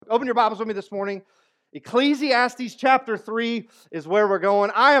Open your Bibles with me this morning. Ecclesiastes chapter 3 is where we're going.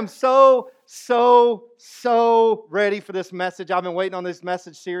 I am so ready for this message. I've been waiting on this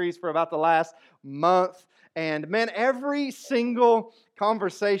message series for about the last month. And man, every single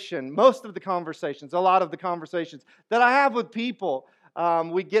conversation, most of the conversations, a lot of the conversations that I have with people,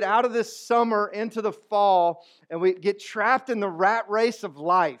 we get out of this summer into the fall and we get trapped in the rat race of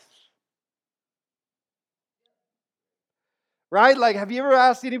life. Right? Like, have you ever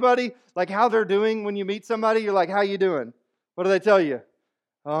asked anybody, like, how they're doing when you meet somebody? You're like, how you doing? What do they tell you?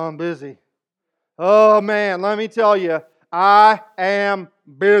 Oh, I'm busy. Oh, man, let me tell you, I am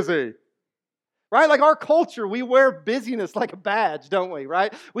busy. Right? Like our culture, we wear busyness like a badge, don't we?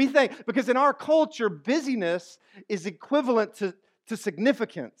 Right? We think, because in our culture, busyness is equivalent to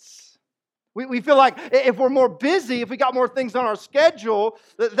significance. We feel like if we're more busy, if we got more things on our schedule,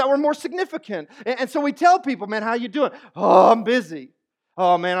 that we're more significant. And so we tell people, man, how you doing? Oh, I'm busy.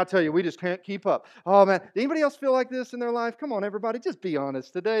 Oh, man, I'll tell you, we just can't keep up. Oh, man, anybody else feel like this in their life? Come on, everybody, just be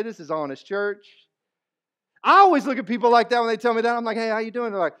honest today. This is honest church. I always look at people like that when they tell me that. I'm like, hey, how you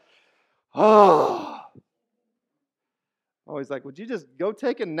doing? They're like, oh. Always like, would you just go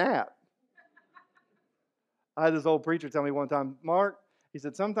take a nap? I had this old preacher tell me one time, Mark, he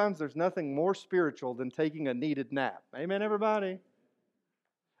said, sometimes there's nothing more spiritual than taking a needed nap. Amen, everybody?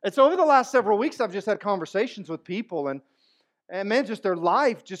 And so over the last several weeks, I've just had conversations with people, and man, just their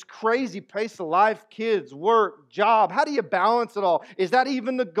life, just crazy pace of life, kids, work, job. How do you balance it all? Is that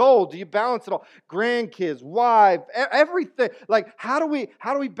even the goal? Do you balance it all? Grandkids, wife, everything. Like, how do we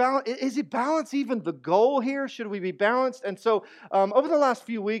balance? Is it balance even the goal here? Should we be balanced? And so over the last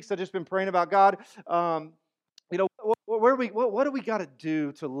few weeks, I've just been praying about God. What do we got to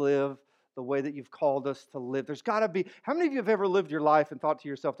do to live the way that you've called us to live? There's got to be, how many of you have ever lived your life and thought to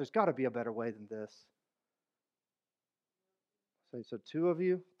yourself, there's got to be a better way than this? So two of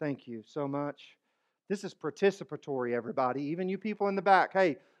you, thank you so much. This is participatory, everybody. Even you people in the back.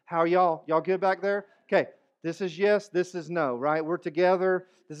 Hey, how are y'all? Y'all good back there? Okay, this is yes, this is no, right? We're together.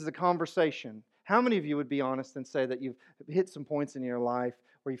 This is a conversation. How many of you would be honest and say that you've hit some points in your life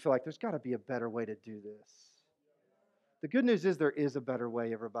where you feel like there's got to be a better way to do this? The good news is there is a better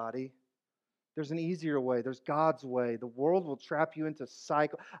way, everybody. There's an easier way. There's God's way. The world will trap you into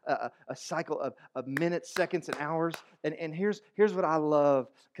a cycle of minutes, seconds, and hours. And here's what I love,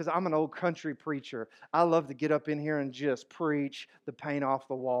 because I'm an old country preacher. I love to get up in here and just preach the paint off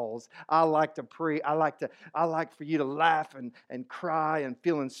the walls. I like to preach. I like for you to laugh and cry and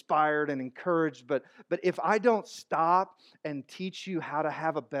feel inspired and encouraged. But if I don't stop and teach you how to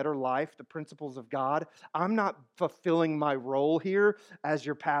have a better life, the principles of God, I'm not fulfilling my role here as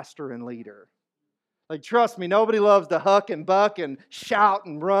your pastor and leader. Like, trust me, nobody loves to huck and buck and shout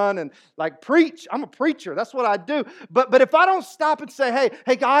and run and like preach. I'm a preacher. That's what I do. But if I don't stop and say,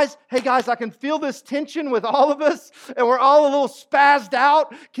 hey guys, I can feel this tension with all of us and we're all a little spazzed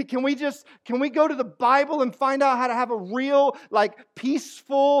out. Can we go to the Bible and find out how to have a real, like,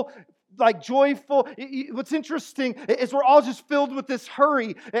 peaceful, like, joyful? What's interesting is we're all just filled with this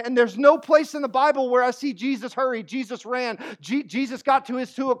hurry, and there's no place in the Bible where I see Jesus hurry. Jesus ran. Jesus got to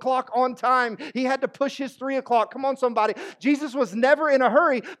his 2 o'clock on time. He had to push his 3 o'clock. Come on, somebody. Jesus was never in a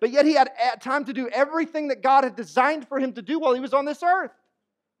hurry, but yet he had time to do everything that God had designed for him to do while he was on this earth.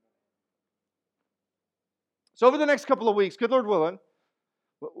 So over the next couple of weeks, good Lord willing,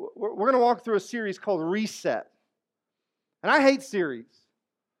 we're going to walk through a series called Reset. And I hate series,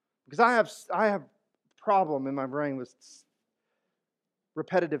 because I have a problem in my brain with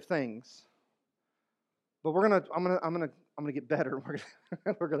repetitive things. But I'm gonna get better.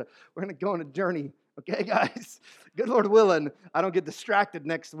 We're gonna go on a journey. Okay, guys. Good Lord willing, I don't get distracted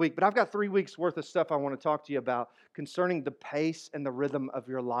next week. But I've got 3 weeks worth of stuff I want to talk to you about concerning the pace and the rhythm of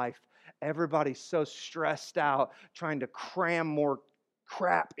your life. Everybody's so stressed out trying to cram more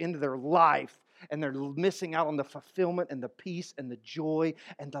crap into their life. And they're missing out on the fulfillment and the peace and the joy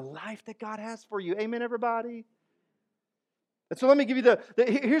and the life that God has for you. Amen, everybody? And so let me give you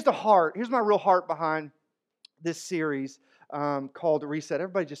here's the heart. Here's my real heart behind this series called Reset.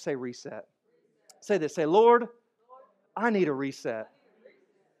 Everybody just say reset. Say this. Say, Lord, I need a reset.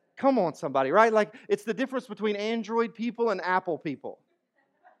 Come on, somebody, right? Like, it's the difference between Android people and Apple people.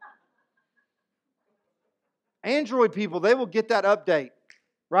 Android people, they will get that update,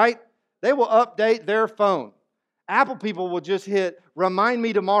 right? They will update their phone. Apple people will just hit remind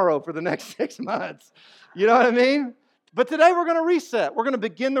me tomorrow for the next 6 months. You know what I mean? But today we're going to reset. We're going to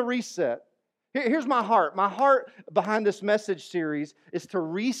begin the reset. Here's my heart. My heart behind this message series is to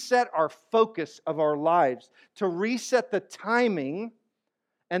reset our focus of our lives, to reset the timing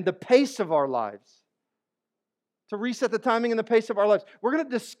and the pace of our lives, to reset the timing and the pace of our lives. We're going to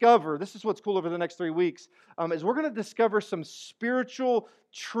discover, this is what's cool over the next 3 weeks, is we're going to discover some spiritual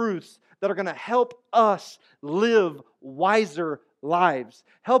truths that are going to help us live wiser lives.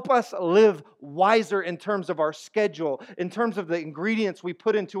 Help us live wiser in terms of our schedule, in terms of the ingredients we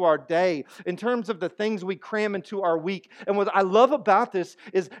put into our day, in terms of the things we cram into our week. And what I love about this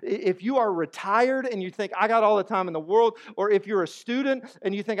is if you are retired and you think, I got all the time in the world, or if you're a student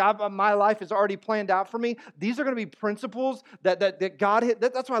and you think, my life is already planned out for me, these are going to be principles that God,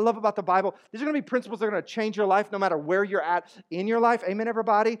 that's what I love about the Bible. These are going to be principles that are going to change your life no matter where you're at in your life. Amen,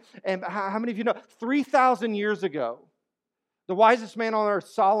 everybody? And how many of you know, 3,000 years ago, the wisest man on earth,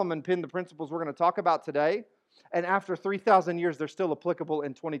 Solomon, penned the principles we're going to talk about today. And after 3,000 years, they're still applicable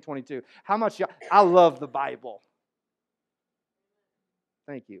in 2022. How much I love the Bible.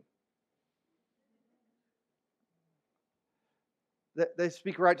 Thank you. They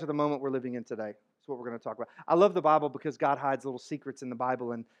speak right to the moment we're living in today. That's what we're going to talk about. I love the Bible because God hides little secrets in the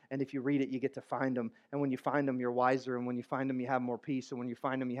Bible, and if you read it, you get to find them. And when you find them, you're wiser. And when you find them, you have more peace. And when you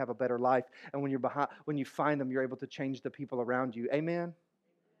find them, you have a better life. And when you find them, you're able to change the people around you. Amen?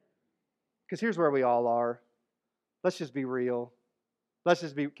 Because here's where we all are. Let's just be real.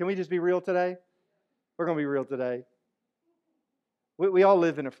 Can we just be real today? We're going to be real today. We all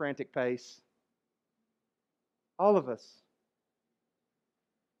live in a frantic pace. All of us.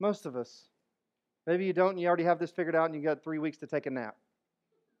 Most of us. Maybe you don't and you already have this figured out and you got 3 weeks to take a nap.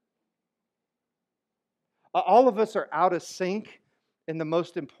 All of us are out of sync in the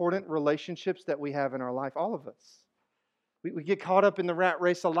most important relationships that we have in our life. All of us. We get caught up in the rat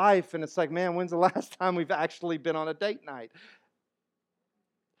race of life and it's like, man, when's the last time we've actually been on a date night?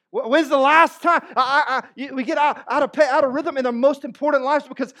 When's the last time we get out of rhythm in the most important lives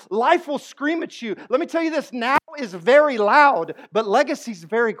because life will scream at you. Let me tell you this, now is very loud, but legacy's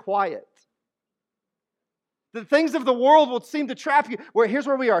very quiet. The things of the world will seem to trap you. Here's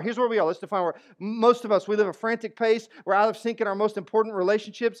where we are. Let's define where most of us, we live a frantic pace. We're out of sync in our most important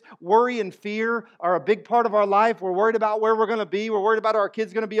relationships. Worry and fear are a big part of our life. We're worried about where we're going to be. We're worried about our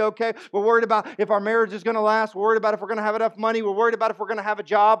kids going to be okay. We're worried about if our marriage is going to last. We're worried about if we're going to have enough money. We're worried about if we're going to have a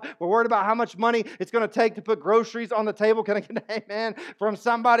job. We're worried about how much money it's going to take to put groceries on the table. Can I get an amen from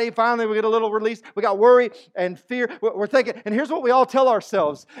somebody? Finally, we get a little release. We got worry and fear. We're thinking, and here's what we all tell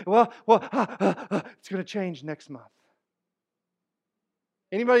ourselves. It's going to change next month.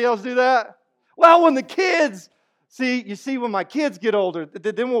 Anybody else do that? Well, when the kids, when my kids get older,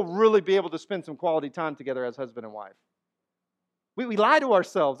 then we'll really be able to spend some quality time together as husband and wife. We lie to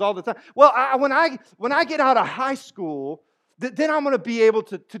ourselves all the time. Well, when I get out of high school, then I'm going to be able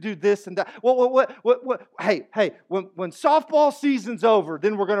to do this and that. Hey, when softball season's over,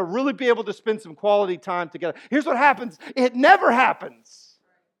 then we're going to really be able to spend some quality time together. Here's what happens. It never happens.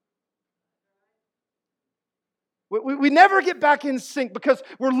 We never get back in sync because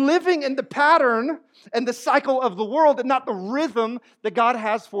we're living in the pattern and the cycle of the world and not the rhythm that God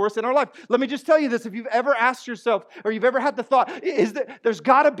has for us in our life. Let me just tell you this. If you've ever asked yourself or you've ever had the thought, there's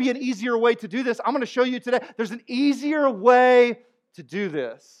got to be an easier way to do this. I'm going to show you today. There's an easier way to do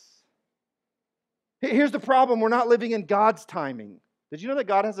this. Here's the problem. We're not living in God's timing. Did you know that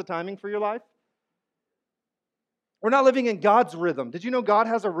God has a timing for your life? We're not living in God's rhythm. Did you know God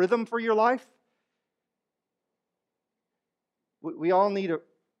has a rhythm for your life? We all need a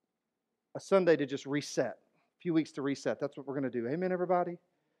Sunday to just reset, a few weeks to reset. That's what we're going to do. Amen, everybody?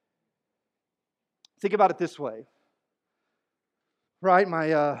 Think about it this way, right?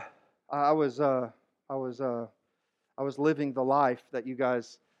 I was living the life that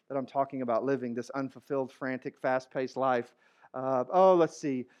I'm talking about living, this unfulfilled, frantic, fast-paced life. Let's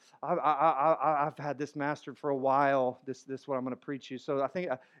see. I've had this mastered for a while. This is what I'm going to preach you. So I think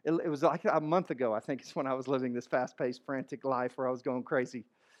it was like a month ago. I think it's when I was living this fast-paced, frantic life where I was going crazy,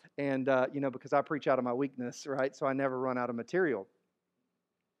 and because I preach out of my weakness, right? So I never run out of material,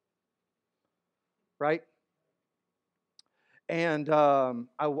 right? And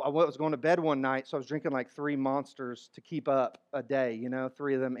I was going to bed one night, so I was drinking like 3 Monsters to keep up a day.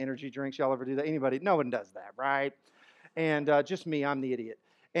 3 of them energy drinks. Y'all ever do that? Anybody? No one does that, right? And just me, I'm the idiot.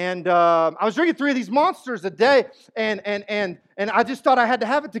 And I was drinking 3 of these Monsters a day, and I just thought I had to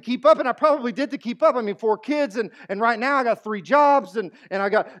have it to keep up, and I probably did to keep up. I mean, 4 kids, and right now I got 3 jobs, and I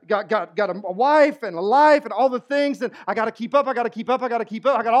got a wife and a life and all the things, and I got to keep up. I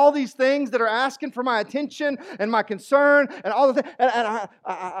got all these things that are asking for my attention and my concern and all the things. And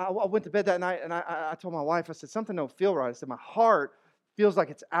I went to bed that night, and I told my wife, I said, something don't feel right. I said, my heart feels like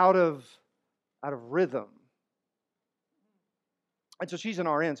it's out of rhythm. And so she's an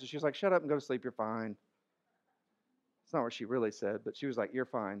RN, so she was like, shut up and go to sleep, you're fine. It's not what she really said, but she was like, you're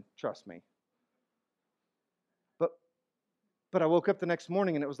fine, trust me. But But I woke up the next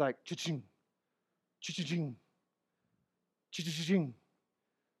morning and it was like, cha-ching, cha-ching, cha-ching.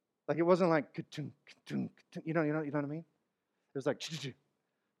 Like it wasn't like, ka-chung, ka-chung, ka-chung. You know what I mean? It was like, cha-ching,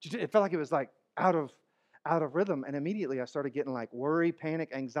 cha-ching. It felt like it was like out of rhythm. And immediately I started getting like worry,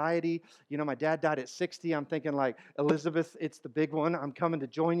 panic, anxiety. My dad died at 60. I'm thinking like, Elizabeth, it's the big one. I'm coming to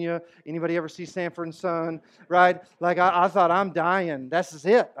join you. Anybody ever see Sanford and Son? Right? Like I thought, I'm dying. This is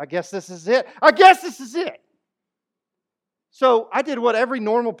it. I guess this is it. So I did what every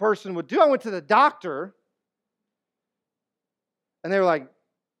normal person would do. I went to the doctor and they were like,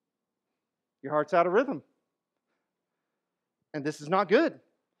 your heart's out of rhythm. And this is not good.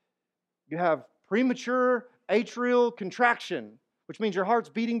 You have premature atrial contraction, which means your heart's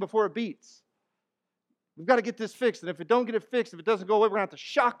beating before it beats. We've got to get this fixed. And if it don't get it fixed, if it doesn't go away, we're going to have to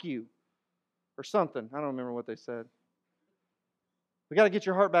shock you or something. I don't remember what they said. We got to get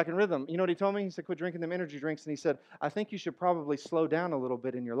your heart back in rhythm. You know what he told me? He said, quit drinking them energy drinks. And he said, I think you should probably slow down a little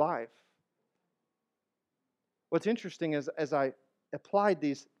bit in your life. What's interesting is as I applied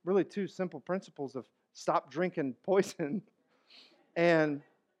these really two simple principles of stop drinking poison and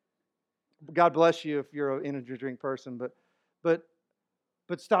God bless you if you're an energy drink person, but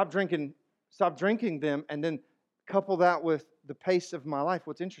stop drinking them and then couple that with the pace of my life.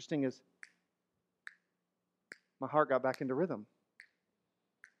 What's interesting is my heart got back into rhythm.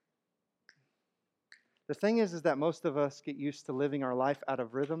 The thing is that most of us get used to living our life out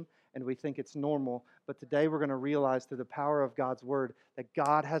of rhythm and we think it's normal. But today we're going to realize through the power of God's Word that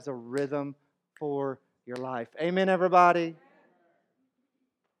God has a rhythm for your life. Amen, everybody?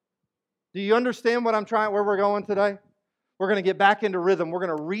 Do you understand where we're going today? We're going to get back into rhythm. We're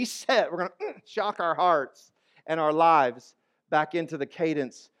going to reset. We're going to shock our hearts and our lives back into the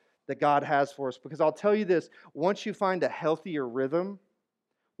cadence that God has for us. Because I'll tell you this, once you find a healthier rhythm,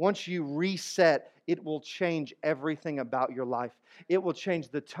 once you reset, it will change everything about your life. It will change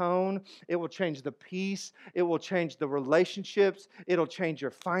the tone. It will change the peace. It will change the relationships. It'll change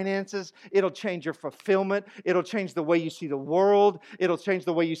your finances. It'll change your fulfillment. It'll change the way you see the world. It'll change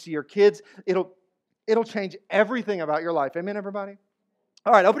the way you see your kids. It'll change everything about your life. Amen, everybody?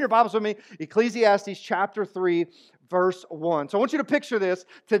 All right, open your Bibles with me. Ecclesiastes chapter 3, verse 1. So I want you to picture this.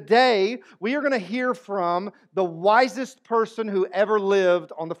 Today, we are going to hear from the wisest person who ever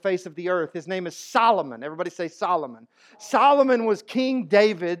lived on the face of the earth. His name is Solomon. Everybody say Solomon. Solomon was King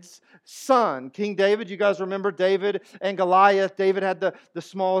David's son. King David, you guys remember David and Goliath. David had the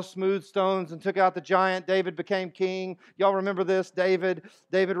small, smooth stones and took out the giant. David became king. Y'all remember this? David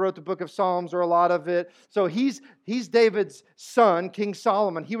wrote the book of Psalms, or a lot of it. So he's David's son, King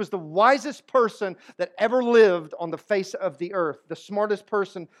Solomon. He was the wisest person that ever lived on the face of the earth. The smartest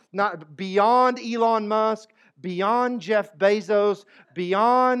person, not beyond Elon Musk, beyond Jeff Bezos,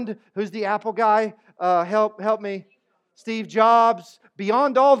 beyond, who's the Apple guy? Help me. Steve Jobs,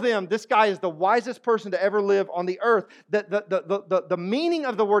 beyond all them, this guy is the wisest person to ever live on the earth. The meaning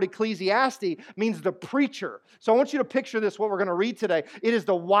of the word Ecclesiastes means the preacher. So I want you to picture this, what we're going to read today. It is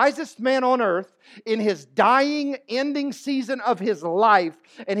the wisest man on earth in his dying, ending season of his life,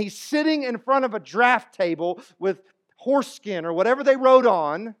 and he's sitting in front of a draft table with horse skin or whatever they wrote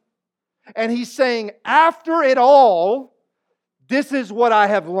on, and he's saying, after it all, this is what I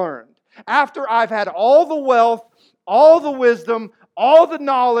have learned. After I've had all the wealth, all the wisdom, all the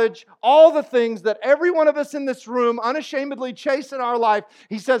knowledge, all the things that every one of us in this room unashamedly chase in our life,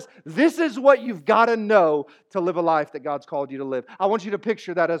 he says, this is what you've got to know to live a life that God's called you to live. I want you to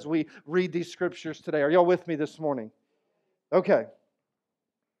picture that as we read these scriptures today. Are y'all with me this morning? Okay.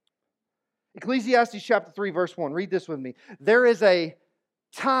 Ecclesiastes chapter 3, verse 1. Read this with me. There is a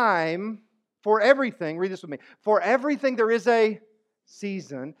time for everything. Read this with me. For everything there is a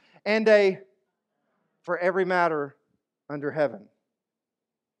season and for every matter under heaven.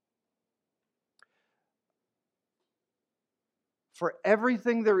 For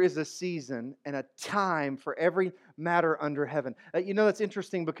everything there is a season and a time for every matter under heaven. That's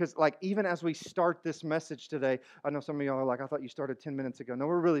interesting because even as we start this message today, I know some of y'all are like, I thought you started 10 minutes ago. No,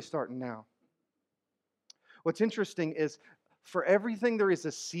 we're really starting now. What's interesting is for everything there is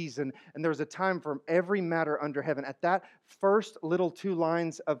a season, and there's a time for every matter under heaven. At that first little 2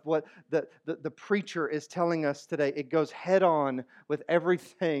 lines of what the preacher is telling us today, it goes head on with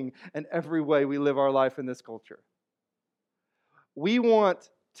everything and every way we live our life in this culture. We want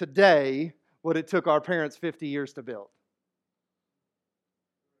today what it took our parents 50 years to build.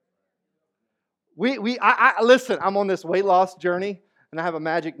 Listen, I'm on this weight loss journey, and I have a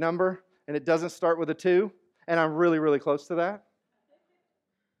magic number, and it doesn't start with a 2. And I'm really, really close to that.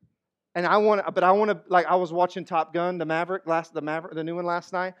 And I was watching Top Gun, the new one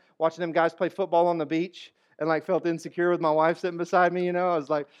last night, watching them guys play football on the beach. and like felt insecure with my wife sitting beside me, I was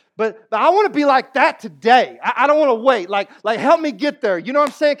like, but I want to be like that today. I don't want to wait. Like help me get there. You know what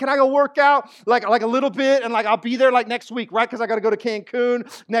I'm saying? Can I go work out like a little bit and like I'll be there like next week, right? Because I got to go to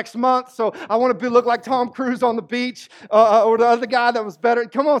Cancun next month. So I want to look like Tom Cruise on the beach or the other guy that was better.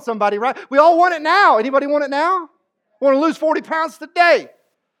 Come on, somebody, right? We all want it now. Anybody want it now? Want to lose 40 pounds today?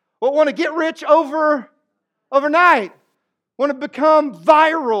 Want to get rich overnight? Want to become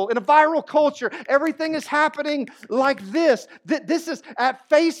viral in a viral culture? Everything is happening like this. This is at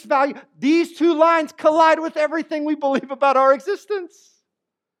face value. These two lines collide with everything we believe about our existence.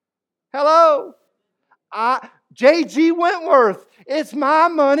 Hello? J.G. Wentworth. It's my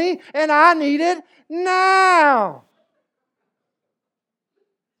money and I need it now.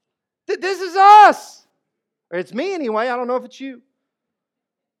 This is us. Or it's me anyway. I don't know if it's you.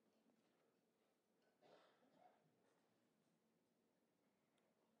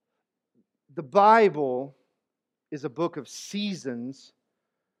 The Bible is a book of seasons,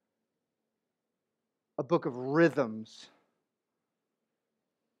 a book of rhythms.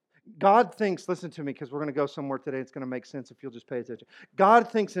 God thinks, listen to me, because we're going to go somewhere today. It's going to make sense if you'll just pay attention. God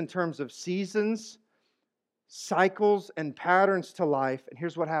thinks in terms of seasons, cycles, and patterns to life. And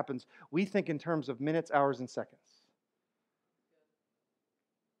here's what happens. We think in terms of minutes, hours, and seconds.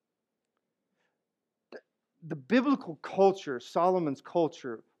 The biblical culture, Solomon's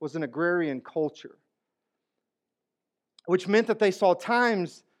culture, was an agrarian culture, which meant that they saw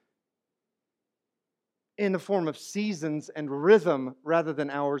times in the form of seasons and rhythm rather than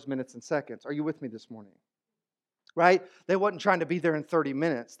hours, minutes, and seconds. Are you with me this morning? Right? They wasn't trying to be there in 30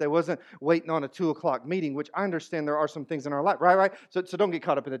 minutes. They wasn't waiting on a 2 o'clock meeting, which I understand there are some things in our life, right? So don't get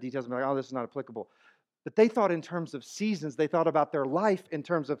caught up in the details and be like, oh, this is not applicable. But they thought in terms of seasons. They thought about their life in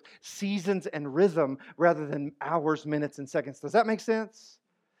terms of seasons and rhythm rather than hours, minutes, and seconds. Does that make sense?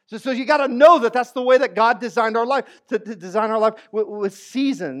 So you got to know that that's the way that God designed our life, to design our life with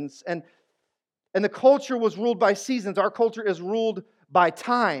seasons. And the culture was ruled by seasons. Our culture is ruled by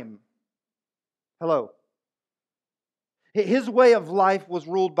time. Hello. His way of life was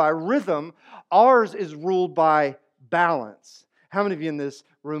ruled by rhythm. Ours is ruled by balance. How many of you in this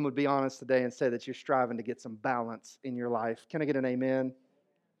room would be honest today and say that you're striving to get some balance in your life? Can I get an amen?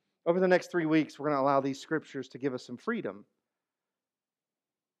 Over the next 3 weeks, we're going to allow these scriptures to give us some freedom,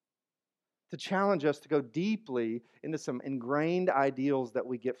 to challenge us to go deeply into some ingrained ideals that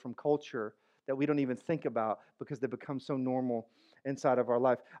we get from culture that we don't even think about because they become so normal inside of our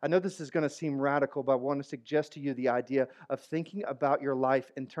life. I know this is going to seem radical, but I want to suggest to you the idea of thinking about your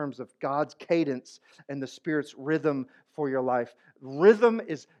life in terms of God's cadence and the Spirit's rhythm for your life. Rhythm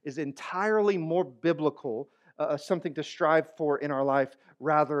is entirely more biblical, something to strive for in our life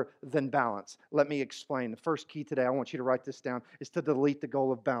rather than balance. Let me explain. The first key today, I want you to write this down, is to delete the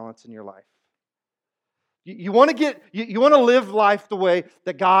goal of balance in your life. You want to live life the way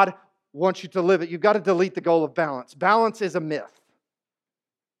that God wants you to live it. You've got to delete the goal of balance. Balance is a myth.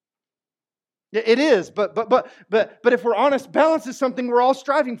 It is, but if we're honest, balance is something we're all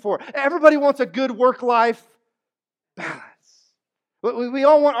striving for. Everybody wants a good work-life balance. We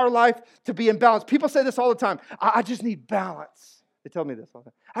all want our life to be in balance. People say this all the time. I just need balance. They tell me this all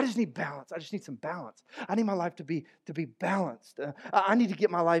the time. I just need balance. I just need some balance. I need my life to be balanced. I need to get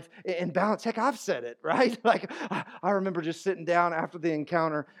my life in balance. Heck, I've said it, right? Like, I remember just sitting down after the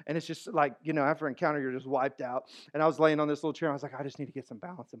encounter, and it's just like, after an encounter, you're just wiped out. And I was laying on this little chair, and I was like, I just need to get some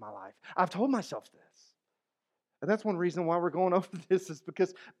balance in my life. I've told myself this. And that's one reason why we're going over this is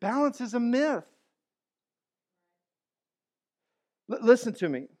because balance is a myth. Listen to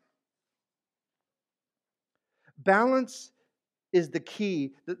me. Balance is the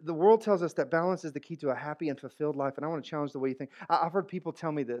key. The world tells us that balance is the key to a happy and fulfilled life, and I want to challenge the way you think. I've heard people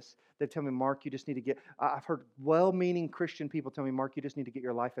tell me this. They tell me, Mark, you just need to get... I've heard well-meaning Christian people tell me, Mark, you just need to get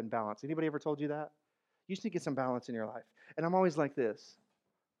your life in balance. Anybody ever told you that? You just need to get some balance in your life. And I'm always like this.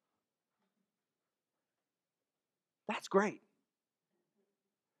 That's great.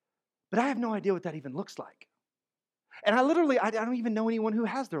 But I have no idea what that even looks like. And I don't even know anyone who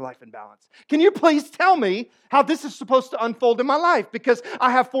has their life in balance. Can you please tell me how this is supposed to unfold in my life? Because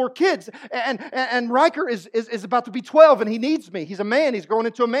I have 4 kids, and Riker is about to be 12, and he needs me. He's a man. He's growing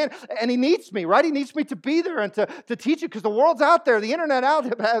into a man, and he needs me, right? He needs me to be there and to teach it because the world's out there, the internet out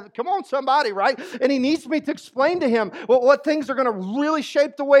there. Come on, somebody, right? And he needs me to explain to him what things are going to really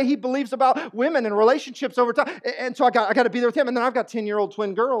shape the way he believes about women and relationships over time. And so I got to be there with him. And then I've got 10-year-old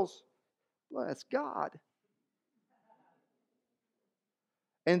twin girls. Bless God.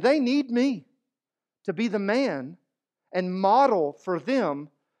 And they need me to be the man and model for them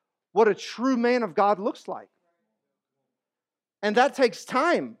what a true man of God looks like. And that takes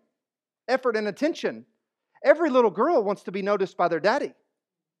time, effort, and attention. Every little girl wants to be noticed by their daddy.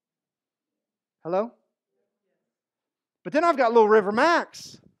 Hello? But then I've got little River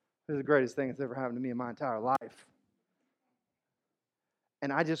Max. This is the greatest thing that's ever happened to me in my entire life.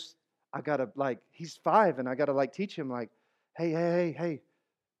 And I gotta he's 5 and I gotta teach him hey,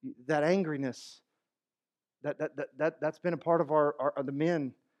 that angriness, that's been a part of our the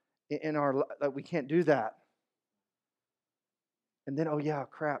men in our, we can't do that. And then, oh yeah,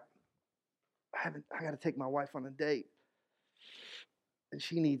 crap, I got to take my wife on a date, and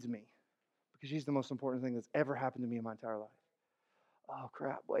she needs me because she's the most important thing that's ever happened to me in my entire life. Oh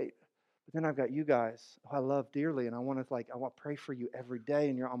crap, wait. But then I've got you guys who I love dearly, and I want to pray for you every day,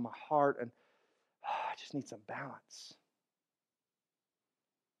 and you're on my heart, and I just need some balance.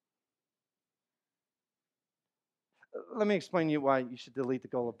 Let me explain to you why you should delete the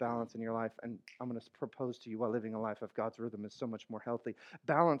goal of balance in your life, and I'm going to propose to you why living a life of God's rhythm is so much more healthy.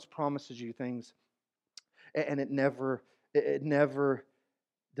 Balance promises you things, and it never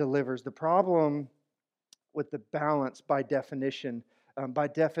delivers. The problem with the balance, by definition,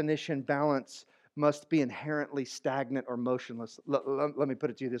 balance must be inherently stagnant or motionless. Let me put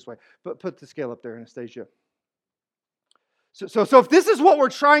it to you this way. Put the scale up there, Anastasia. So if this is what we're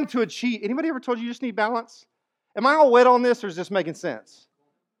trying to achieve, anybody ever told you just need balance? Am I all wet on this, or is this making sense?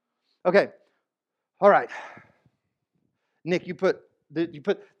 Okay. All right. Nick, you put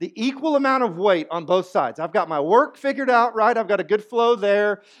the equal amount of weight on both sides. I've got my work figured out, right? I've got a good flow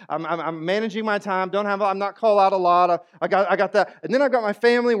there. I'm managing my time. I'm not called out a lot. I got that. And then I've got my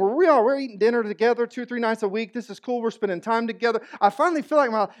family. We're eating dinner together 2 or 3 nights a week. This is cool. We're spending time together. I finally feel like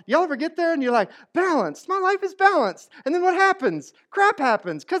y'all ever get there and you're like, balanced. My life is balanced. And then what happens? Crap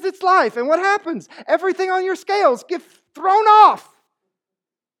happens because it's life. And what happens? Everything on your scales gets thrown off.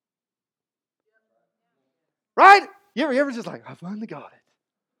 Right? You ever just I finally got it.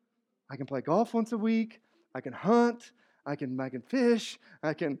 I can play golf once a week. I can hunt. I can fish.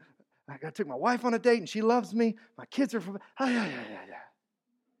 I took my wife on a date and she loves me. My kids are from. Yeah.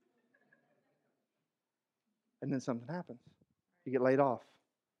 And then something happens. You get laid off.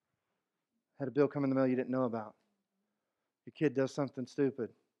 Had a bill come in the mail you didn't know about. Your kid does something stupid.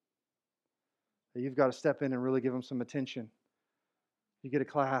 You've got to step in and really give them some attention. You get a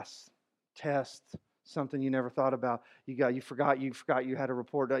class, test, something you never thought about. You forgot you had a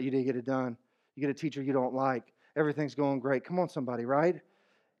report, you didn't get it done. You get a teacher you don't like. Everything's going great. Come on, somebody, right?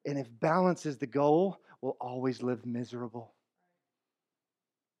 And if balance is the goal, we'll always live miserable.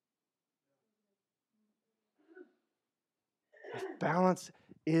 If balance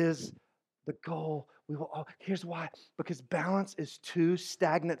is the goal, we will. Here's why. Because balance is 2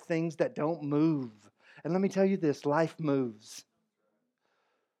 stagnant things that don't move. And let me tell you this, life moves.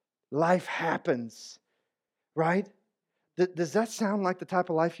 Life happens, right? Does that sound like the type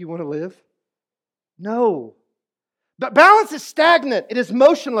of life you want to live? No. But balance is stagnant. It is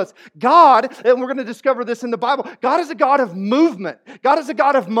motionless. God, and we're going to discover this in the Bible, God is a God of movement. God is a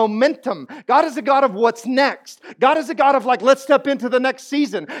God of momentum. God is a God of what's next. God is a God of let's step into the next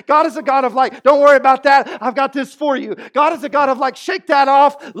season. God is a God of don't worry about that. I've got this for you. God is a God of shake that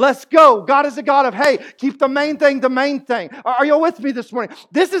off. Let's go. God is a God of, hey, keep the main thing the main thing. Are you with me this morning?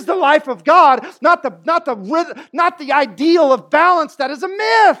 This is the life of God, not the ideal of balance that is a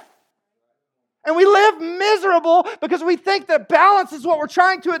myth. And we live miserable because we think that balance is what we're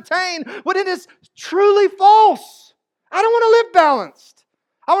trying to attain when it is truly false. I don't want to live balanced.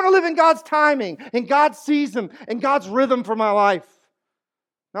 I want to live in God's timing, in God's season, in God's rhythm for my life.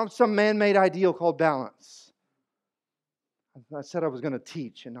 Not some man-made ideal called balance. I said I was going to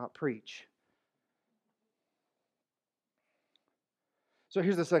teach and not preach. So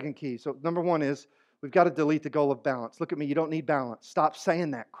here's the second key. So number 1 is we've got to delete the goal of balance. Look at me, you don't need balance. Stop saying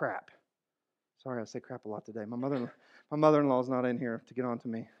that crap. Sorry, I say crap a lot today. My mother-in-law is not in here to get on to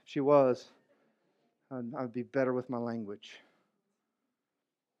me. If she was, I would be better with my language.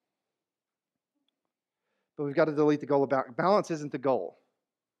 But we've got to delete the goal of balance. Balance isn't the goal.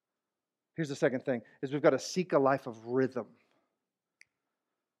 Here's the second thing, is we've got to seek a life of rhythm.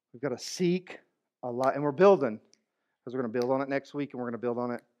 We've got to seek a life, and we're building, because we're going to build on it next week, and we're going to build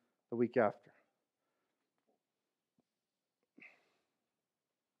on it the week after.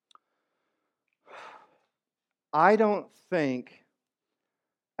 I don't think,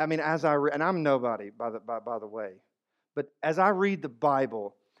 as I read, and I'm nobody, by the way, but as I read the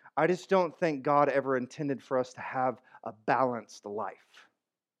Bible, I just don't think God ever intended for us to have a balanced life.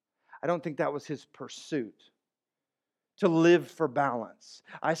 I don't think that was His pursuit, to live for balance.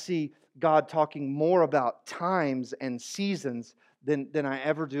 I see God talking more about times and seasons than I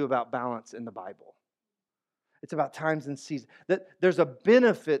ever do about balance in the Bible. It's about times and seasons. That there's a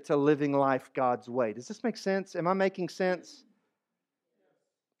benefit to living life God's way. Does this make sense? Am I making sense?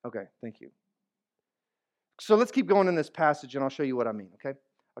 Okay, thank you. So let's keep going in this passage and I'll show you what I mean, okay?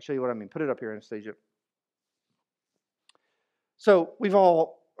 I'll show you what I mean. Put it up here, Anastasia. So we've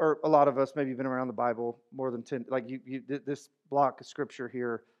all, or a lot of us, maybe been around the Bible more than 10, like this block of scripture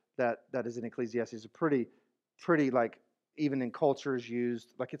here that is in Ecclesiastes is a pretty like, even in culture is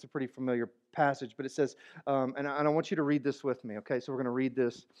used, like it's a pretty familiar passage, but it says, and I want you to read this with me, okay? So we're going to read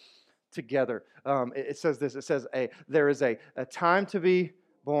this together. It says this, it says, there is a time to be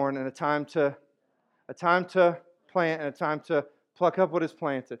born and a time to plant and a time to pluck up what is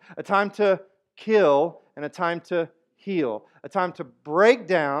planted, a time to kill and a time to heal, a time to break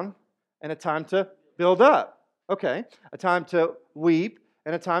down and a time to build up. Okay, a time to weep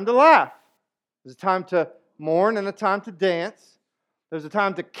and a time to laugh. There's a time to mourn and a time to dance. There's a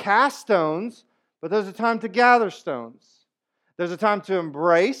time to cast stones, but there's a time to gather stones. There's a time to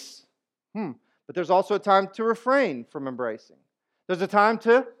embrace, but there's also a time to refrain from embracing. There's a time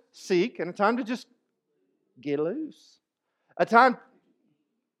to seek and a time to just get loose. A time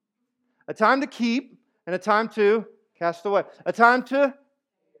to keep and a time to cast away. A time to,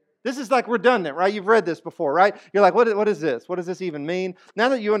 this is like redundant, right? You've read this before, right? You're like, what is this? What does this even mean? Now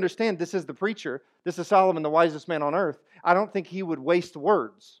that you understand this is the preacher, this is Solomon, the wisest man on earth, I don't think he would waste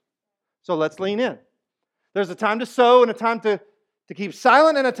words. So let's lean in. There's a time to sow and a time to keep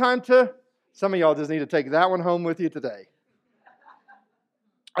silent and a time to, some of y'all just need to take that one home with you today.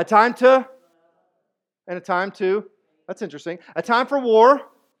 A time to, and a time to, that's interesting, a time for war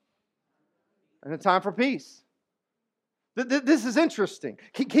and a time for peace. This is interesting.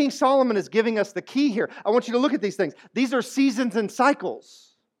 King Solomon is giving us the key here. I want you to look at these things. These are seasons and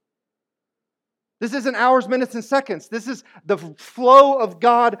cycles. This isn't hours, minutes, and seconds. This is the flow of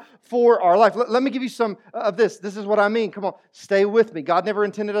God for our life. Let me give you some of this. This is what I mean. Come on, stay with me. God never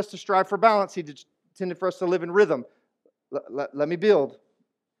intended us to strive for balance. He intended for us to live in rhythm. Let me build.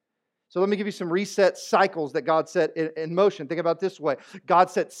 So let me give you some reset cycles that God set in motion. Think about it this way. God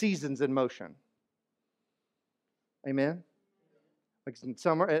set seasons in motion. Amen? Like in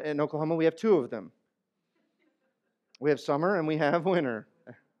summer, in Oklahoma, we have two of them. We have summer and we have winter.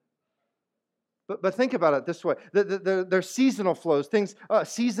 But think about it this way. There's seasonal flows, things,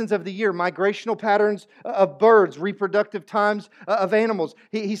 seasons of the year, migrational patterns of birds, reproductive times of animals.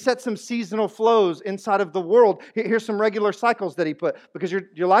 He set some seasonal flows inside of the world. Here's some regular cycles that he put. Because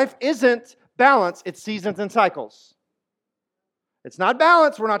your life isn't balance, it's seasons and cycles. It's not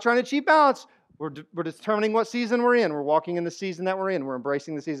balance. We're not trying to achieve balance. We're determining what season we're in. We're walking in the season that we're in. We're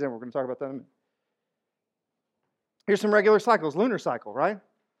embracing the season. We're going to talk about that in a minute. Here's some regular cycles. Lunar cycle, right?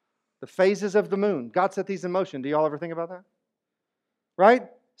 The phases of the moon. God set these in motion. Do y'all ever think about that? Right?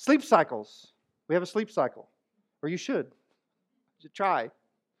 Sleep cycles. We have a sleep cycle. Or you should. You should try.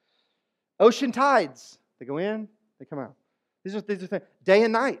 Ocean tides. They go in, they come out. These are things. Day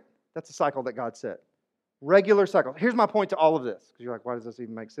and night. That's a cycle that God set. Regular cycle. Here's my point to all of this. Because you're like, why does this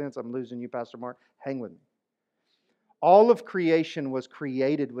even make sense? I'm losing you, Pastor Mark. Hang with me. All of creation was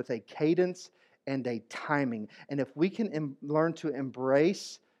created with a cadence and a timing. And if we can learn to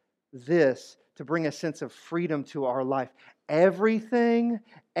embrace this to bring a sense of freedom to our life. Everything,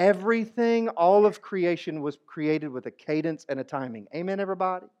 all of creation was created with a cadence and a timing. Amen,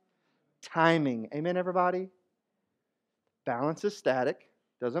 everybody? Timing. Amen, everybody? Balance is static,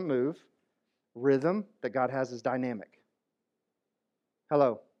 doesn't move. Rhythm that God has is dynamic.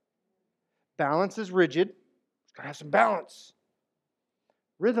 Hello. Balance is rigid. It's got to have some balance.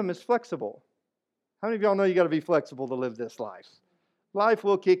 Rhythm is flexible. How many of y'all know you got to be flexible to live this life? Life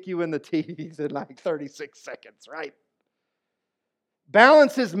will kick you in the teeth in like 36 seconds, right?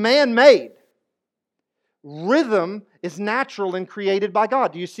 Balance is man-made. Rhythm is natural and created by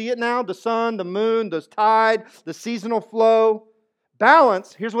God. Do you see it now? The sun, the moon, the tide, the seasonal flow.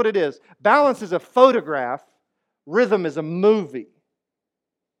 Balance, here's what it is. Balance is a photograph. Rhythm is a movie.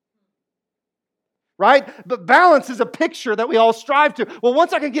 Right? But balance is a picture that we all strive to. Well,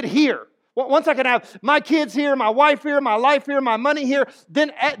 once I can get here, once I can have my kids here, my wife here, my life here, my money here,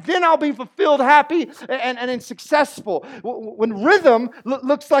 then I'll be fulfilled, happy, and successful. When rhythm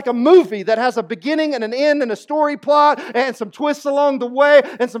looks like a movie that has a beginning and an end and a story plot and some twists along the way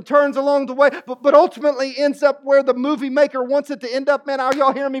and some turns along the way, but ultimately ends up where the movie maker wants it to end up, man, are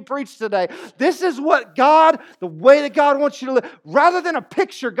y'all hearing me preach today? This is what God, the way that God wants you to live. Rather than a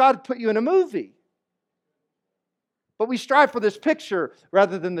picture, God put you in a movie. But we strive for this picture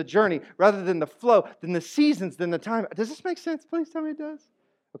rather than the journey, rather than the flow, than the seasons, than the time. Does this make sense? Please tell me it does.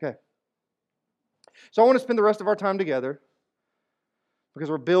 Okay. So I want to spend the rest of our time together because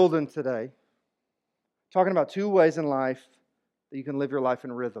we're building today Talking about 2 ways in life that you can live your life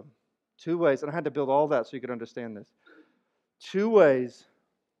in rhythm. 2 ways, and I had to build all that so you could understand this. 2 ways,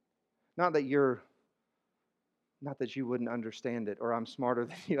 not that you wouldn't understand it or I'm smarter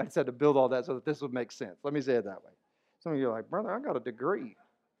than you. I just had to build all that so that this would make sense. Let me say it that way. Some of you are like, brother, I got a degree.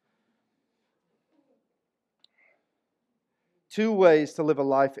 2 ways to live a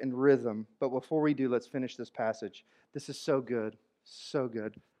life in rhythm. But before we do, let's finish this passage. This is so good. So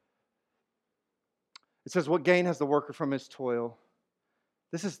good. It says, what gain has the worker from his toil?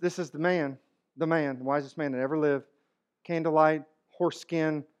 This is the man, the wisest man that ever lived. Candlelight, horse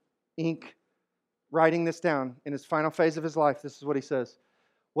skin, ink, writing this down in his final phase of his life. This is what he says.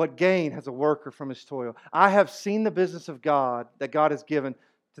 What gain has a worker from his toil? I have seen the business of God that God has given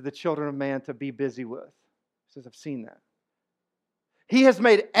to the children of man to be busy with. He says, I've seen that. He has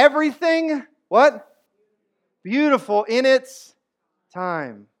made everything, what? Beautiful in its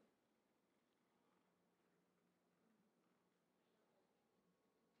time.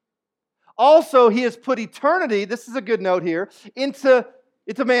 Also, He has put eternity, this is a good note here, into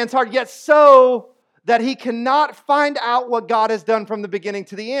man's heart, yet so that he cannot find out what God has done from the beginning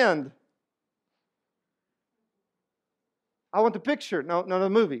to the end. I want the picture. No, the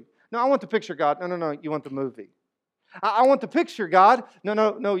movie. No, I want the picture, God. No, you want the movie. I want the picture, God.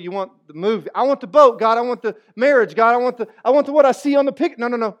 No, you want the movie. I want the boat, God. I want the marriage, God. I want the what I see on the picture.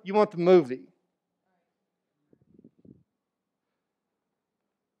 No, you want the movie.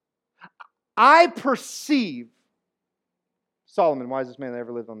 I perceive, Solomon, wisest man that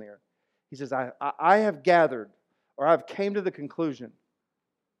ever lived on the earth. He says, I have gathered, or I've came to the conclusion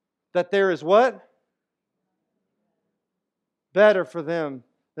that there is what? Better for them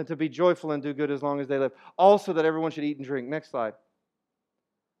than to be joyful and do good as long as they live. Also that everyone should eat and drink. Next slide.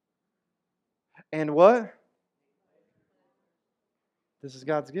 And what? This is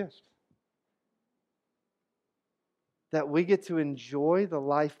God's gift. That we get to enjoy the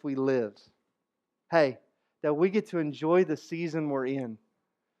life we live. Hey, that we get to enjoy the season we're in.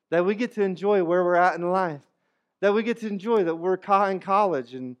 That we get to enjoy where we're at in life. That we get to enjoy that we're in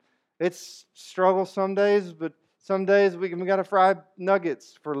college and it's struggle some days, but some days we got to fry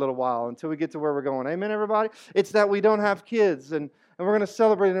nuggets for a little while until we get to where we're going. Amen, everybody? It's that we don't have kids and we're going to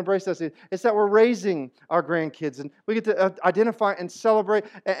celebrate and embrace that season. It's that we're raising our grandkids and we get to identify and celebrate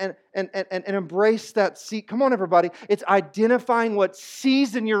and embrace that season. Come on, everybody. It's identifying what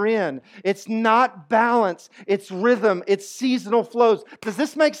season you're in. It's not balance. It's rhythm. It's seasonal flows. Does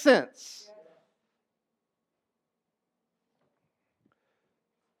this make sense?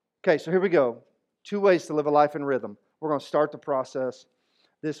 Okay, so here we go. 2 ways to live a life in rhythm. We're going to start the process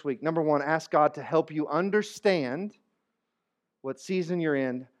this week. Number 1, ask God to help you understand what season you're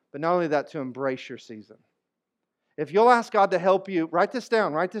in, but not only that, to embrace your season. If you'll ask God to help you, write this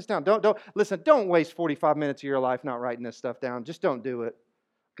down. Don't waste 45 minutes of your life not writing this stuff down. Just don't do it.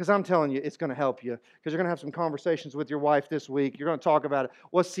 Because I'm telling you, it's going to help you. Because you're going to have some conversations with your wife this week. You're going to talk about it.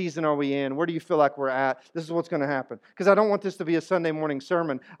 What season are we in? Where do you feel like we're at? This is what's going to happen. Because I don't want this to be a Sunday morning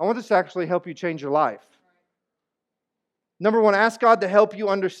sermon. I want this to actually help you change your life. Number 1, ask God to help you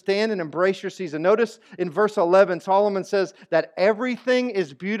understand and embrace your season. Notice in verse 11, Solomon says that everything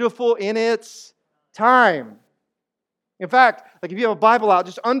is beautiful in its time. In fact, like if you have a Bible out,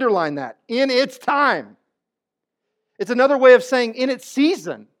 just underline that. In its time. It's another way of saying in its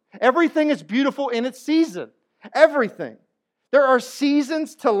season. Everything is beautiful in its season. Everything. There are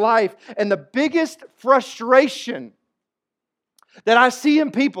seasons to life, and the biggest frustration that I see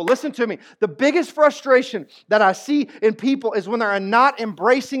in people, listen to me, the biggest frustration that I see in people is when they're not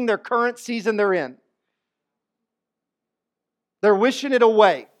embracing their current season they're in. They're wishing it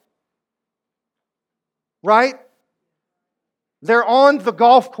away. Right? They're on the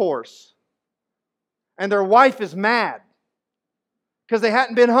golf course and their wife is mad because they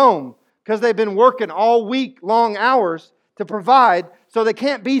hadn't been home because they've been working all week long hours to provide, so they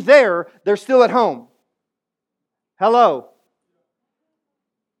can't be there. They're still at home. Hello.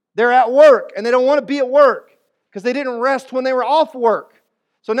 They're at work and they don't want to be at work because they didn't rest when they were off work.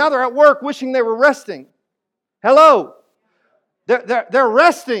 So now they're at work wishing they were resting. Hello. They're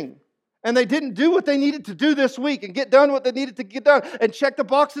resting and they didn't do what they needed to do this week and get done what they needed to get done and check the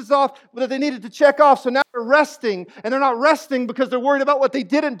boxes off that they needed to check off. So now they're resting, and they're not resting because they're worried about what they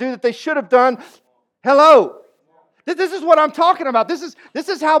didn't do that they should have done. Hello. This is what I'm talking about. This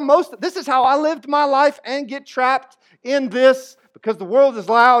is how I lived my life and get trapped in this because the world is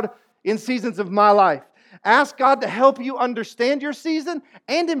loud in seasons of my life. Ask God to help you understand your season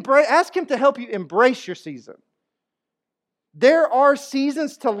and ask Him to help you embrace your season. There are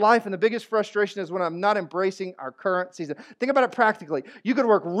seasons to life, and the biggest frustration is when I'm not embracing our current season. Think about it practically. You could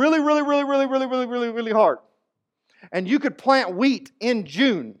work really hard, and you could plant wheat in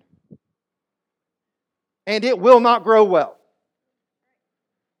June, and it will not grow well.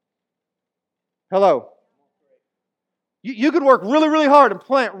 Hello. You could work really hard and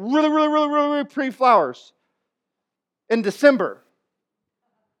plant really pretty flowers in December,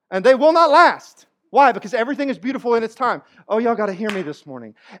 and they will not last. Why? Because everything is beautiful in its time. Oh, y'all got to hear me this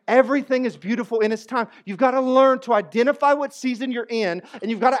morning. Everything is beautiful in its time. You've got to learn to identify what season you're in, and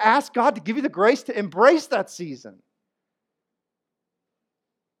you've got to ask God to give you the grace to embrace that season.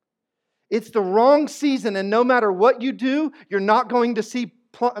 It's the wrong season, and no matter what you do, you're not going to see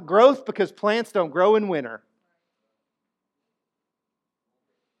growth because plants don't grow in winter.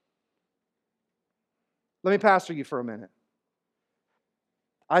 Let me pastor you for a minute.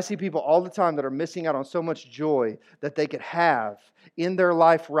 I see people all the time that are missing out on so much joy that they could have in their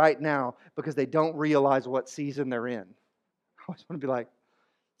life right now because they don't realize what season they're in. I always want to be like,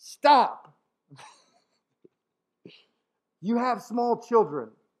 stop. You have small children.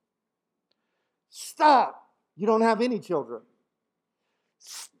 Stop. You don't have any children.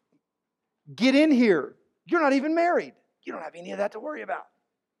 Get in here. You're not even married. You don't have any of that to worry about.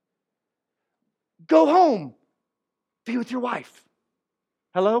 Go home. Be with your wife.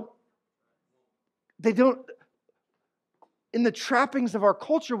 Hello? They don't, in the trappings of our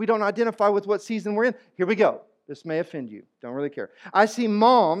culture, we don't identify with what season we're in. Here we go. This may offend you. Don't really care. I see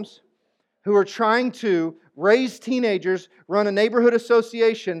moms who are trying to raise teenagers, run a neighborhood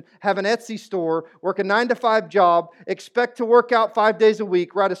association, have an Etsy store, work a 9-to-5 job, expect to work out 5 days a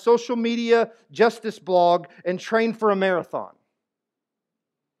week, write a social media justice blog, and train for a marathon.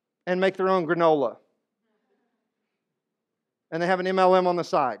 And make their own granola. And they have an MLM on the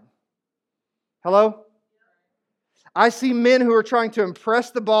side. Hello? I see men who are trying to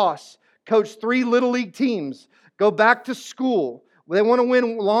impress the boss, coach 3 little league teams, go back to school. They want to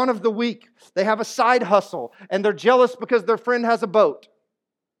win Lawn of the Week. They have a side hustle, and they're jealous because their friend has a boat.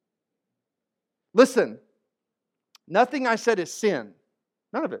 Listen, nothing I said is sin.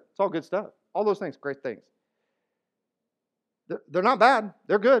 None of it. It's all good stuff. All those things, great things. They're not bad.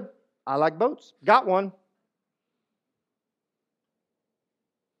 They're good. I like boats. Got one.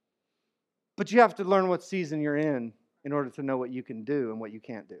 But you have to learn what season you're in order to know what you can do and what you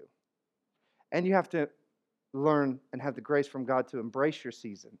can't do. And you have to learn and have the grace from God to embrace your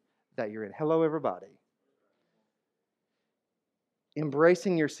season that you're in. Hello, everybody.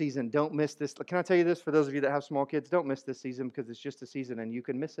 Embracing your season. Don't miss this. Can I tell you this for those of you that have small kids? Don't miss this season because it's just a season and you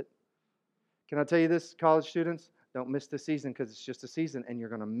can miss it. Can I tell you this, college students? Don't miss this season because it's just a season and you're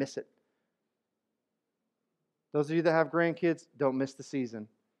going to miss it. Those of you that have grandkids, don't miss the season.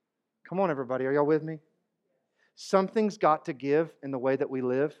 Come on, everybody. Are y'all with me? Something's got to give in the way that we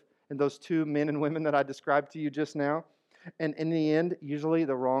live. And those 2 men and women that I described to you just now. And in the end, usually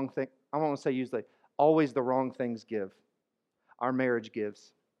the wrong thing, I won't say usually, always the wrong things give. Our marriage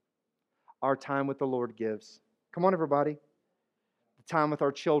gives. Our time with the Lord gives. Come on, everybody. The time with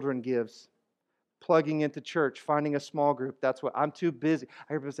our children gives. Plugging into church, finding a small group. That's what, I'm too busy.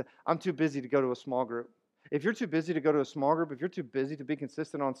 I hear people say, I'm too busy to go to a small group. If you're too busy to go to a small group, if you're too busy to be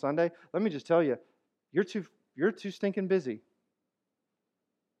consistent on Sunday, let me just tell you, you're too stinking busy.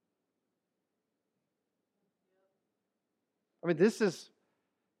 I mean, this is,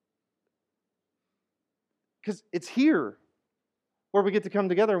 because it's here where we get to come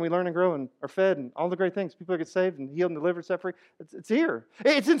together and we learn and grow and are fed and all the great things. People get saved and healed and delivered, set free. It's here.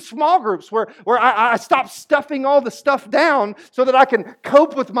 It's in small groups where I stop stuffing all the stuff down so that I can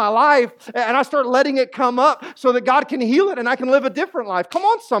cope with my life and I start letting it come up so that God can heal it and I can live a different life. Come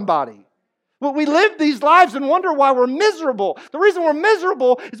on, somebody. But we live these lives and wonder why we're miserable. The reason we're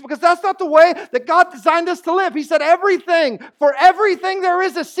miserable is because that's not the way that God designed us to live. He said for everything there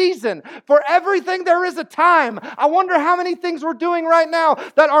is a season. For everything there is a time. I wonder how many things we're doing right now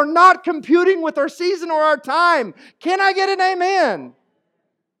that are not computing with our season or our time. Can I get an amen?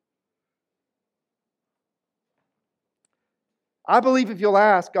 I believe if you'll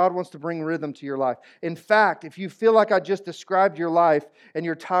ask, God wants to bring rhythm to your life. In fact, if you feel like I just described your life and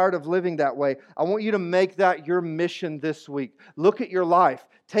you're tired of living that way, I want you to make that your mission this week. Look at your life.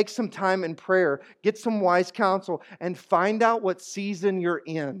 Take some time in prayer. Get some wise counsel and find out what season you're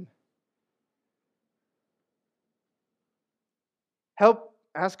in.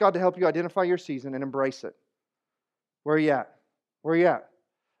 Ask God to help you identify your season and embrace it. Where are you at? Where are you at?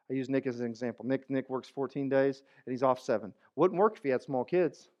 I use Nick as an example. Nick works 14 days and he's off 7. Wouldn't work if he had small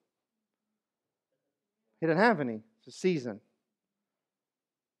kids. He didn't have any. It's a season.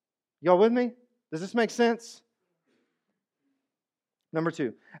 Y'all with me? Does this make sense? Number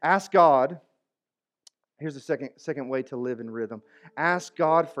two, ask God. Here's the second way to live in rhythm. Ask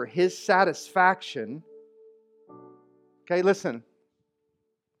God for His satisfaction. Okay, listen.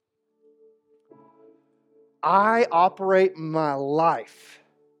 I operate my life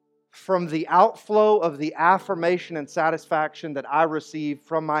from the outflow of the affirmation and satisfaction that I receive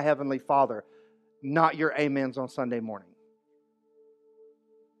from my Heavenly Father, not your amens on Sunday morning.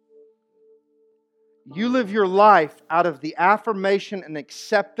 You live your life out of the affirmation and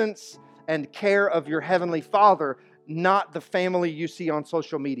acceptance and care of your Heavenly Father, not the family you see on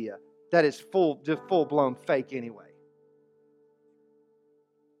social media. That is full-blown fake anyway.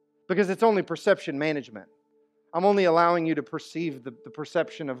 Because it's only perception management. I'm only allowing you to perceive the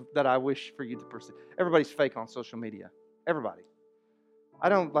perception of that I wish for you to perceive. Everybody's fake on social media. Everybody. I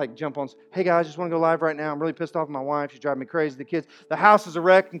don't jump on, hey guys, just want to go live right now. I'm really pissed off at my wife. She's driving me crazy. The kids, the house is a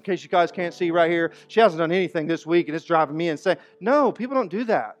wreck, in case you guys can't see right here. She hasn't done anything this week and it's driving me insane. No, people don't do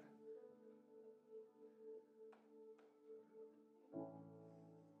that.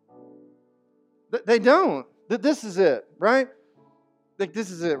 They don't. This is it, right? This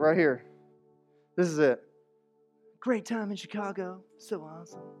is it right here. This is it. Great time in Chicago. So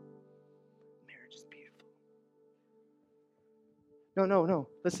awesome. Marriage is beautiful. No.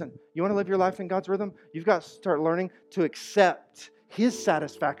 Listen, you want to live your life in God's rhythm? You've got to start learning to accept His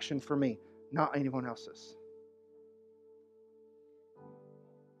satisfaction for me, not anyone else's.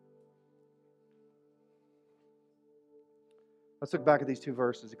 Let's look back at these two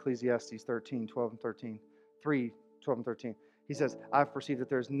verses, Ecclesiastes 13, 12 and 13. 3, 12 and 13. He says, I've perceived that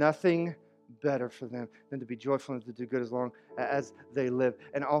there's nothing better for them than to be joyful and to do good as long as they live.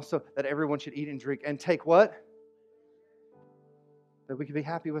 And also that everyone should eat and drink and take what? That we can be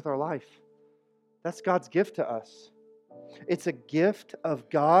happy with our life. That's God's gift to us. It's a gift of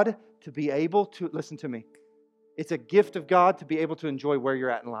God to be able to, listen to me, it's a gift of God to be able to enjoy where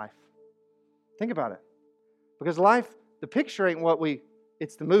you're at in life. Think about it. Because life, the picture ain't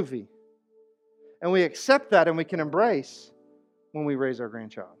it's the movie. And we accept that and we can embrace when we raise our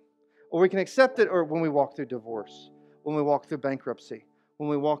grandchild. Or we can accept it or when we walk through divorce, when we walk through bankruptcy, when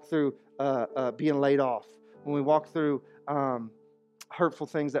we walk through being laid off, when we walk through hurtful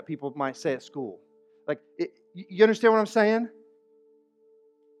things that people might say at school. You understand what I'm saying?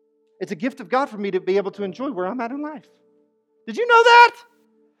 It's a gift of God for me to be able to enjoy where I'm at in life. Did you know that?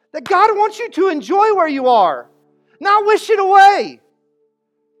 That God wants you to enjoy where you are, not wish it away.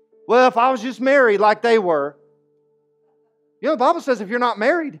 Well, if I was just married like they were. You know, the Bible says if you're not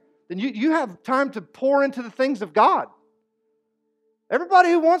married, then you have time to pour into the things of God.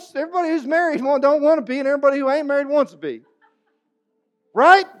 Everybody who's married don't want to be, and everybody who ain't married wants to be.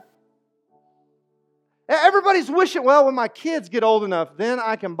 Right? Everybody's wishing, well, when my kids get old enough, then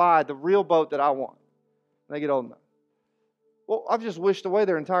I can buy the real boat that I want. When they get old enough. Well, I've just wished away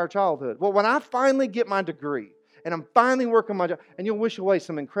their entire childhood. Well, when I finally get my degree, and I'm finally working my job, and you'll wish away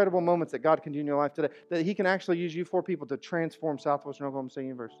some incredible moments that God can do in your life today, that He can actually use you for people to transform Southwestern Oklahoma State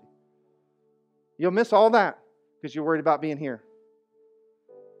University. You'll miss all that because you're worried about being here.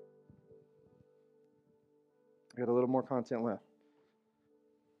 I got a little more content left.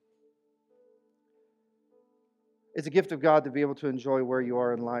 It's a gift of God to be able to enjoy where you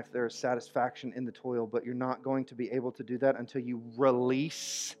are in life. There is satisfaction in the toil, but you're not going to be able to do that until you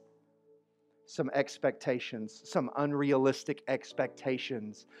release some expectations, some unrealistic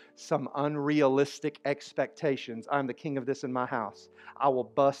expectations. I'm the king of this in my house. I will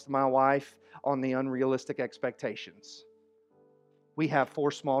bust my wife on the unrealistic expectations. We have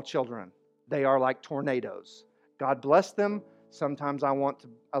 4 small children. They are like tornadoes. God bless them. Sometimes I want to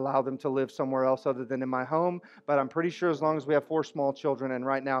allow them to live somewhere else other than in my home, but I'm pretty sure as long as we have 4 small children and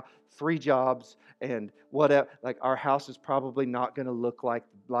right now 3 jobs and whatever, our house is probably not going to look like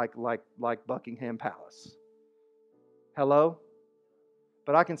Buckingham Palace. Hello?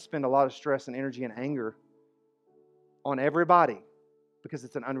 But I can spend a lot of stress and energy and anger on everybody because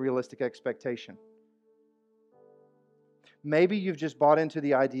it's an unrealistic expectation. Maybe you've just bought into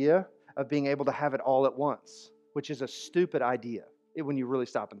the idea of being able to have it all at once, which is a stupid idea when you really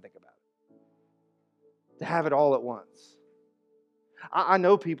stop and think about it. To have it all at once. I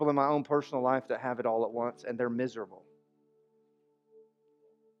know people in my own personal life that have it all at once and they're miserable.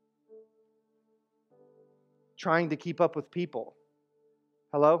 Trying to keep up with people.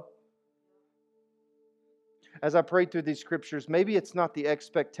 Hello? As I prayed through these scriptures, maybe it's not the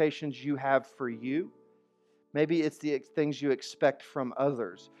expectations you have for you. Maybe it's the things you expect from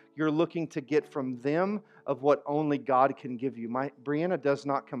others. You're looking to get from them of what only God can give you. Brianna does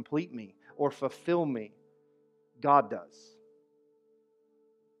not complete me or fulfill me. God does.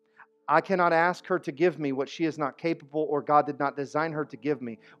 I cannot ask her to give me what she is not capable or God did not design her to give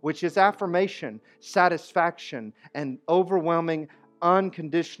me, which is affirmation, satisfaction, and overwhelming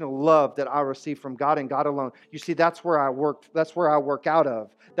unconditional love that I receive from God and God alone. You see, that's where I work. That's where I work out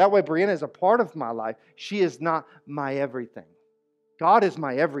of. That way, Brianna is a part of my life. She is not my everything. God is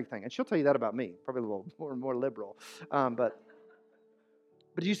my everything, and she'll tell you that about me. Probably a little more liberal, but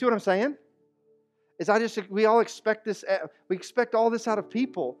do you see what I'm saying? We all expect this. We expect all this out of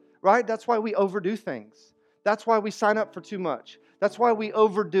people, right? That's why we overdo things. That's why we sign up for too much. That's why we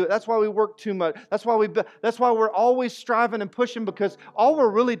overdo it. That's why we work too much. That's why we're always striving and pushing, because all we're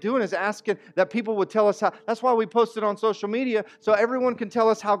really doing is asking that people would tell us how. That's why we post it on social media, so everyone can tell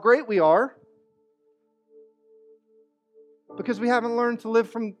us how great we are, because we haven't learned to live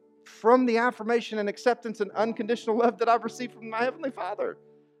from the affirmation and acceptance and unconditional love that I've received from my Heavenly Father.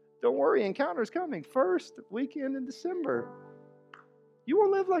 Don't worry, Encounter's coming. First weekend in December. You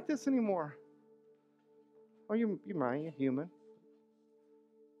won't live like this anymore. Oh, you might. You're human.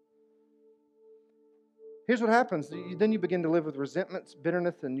 Here's what happens. Then you begin to live with resentments,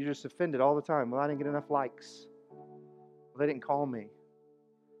 bitterness, and you're just offended all the time. Well, I didn't get enough likes. Well, they didn't call me.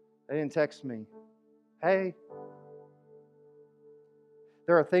 They didn't text me. Hey.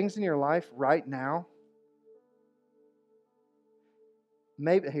 There are things in your life right now.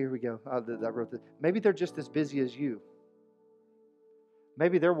 Maybe, here we go. I wrote this. Maybe they're just as busy as you.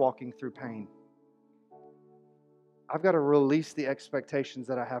 Maybe they're walking through pain. I've got to release the expectations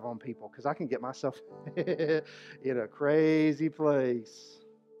that I have on people, because I can get myself in a crazy place.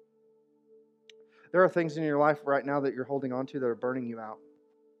 There are things in your life right now that you're holding on to that are burning you out.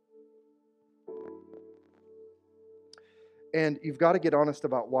 And you've got to get honest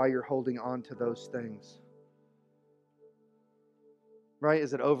about why you're holding on to those things. Right?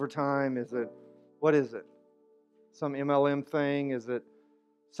 Is it overtime? What is it? Some MLM thing? Is it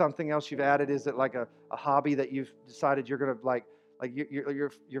something else you've added? Is it like a hobby that you've decided you're going to like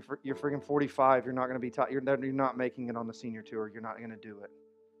you're freaking 45, you're not going to be you're not making it on the senior tour. You're not going to do it.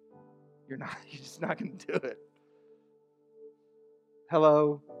 You're just not going to do it.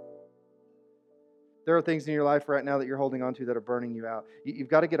 Hello? There are things in your life right now that you're holding on to that are burning you out. You've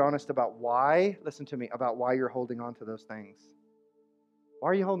got to get honest about why, listen to me, about why you're holding on to those things. Why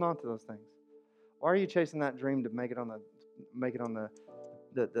are you holding on to those things? Why are you chasing that dream to make it on the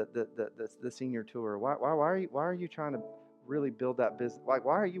senior tour? Why are you trying to really build that business? Like,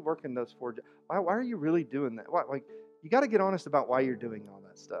 why are you working those 4 jobs? Why are you really doing that? You got to get honest about why you're doing all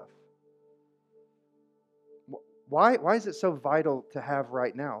that stuff. Why is it so vital to have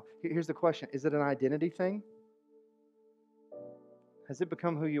right now? Here's the question. Is it an identity thing? Has it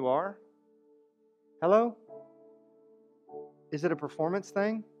become who you are? Hello? Is it a performance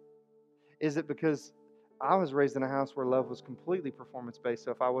thing? Is it because I was raised in a house where love was completely performance-based,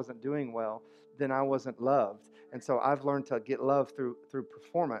 so if I wasn't doing well, then I wasn't loved. And so I've learned to get love through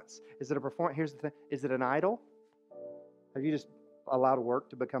performance. Is it a performance? Here's the thing. Is it an idol? Have you just allowed work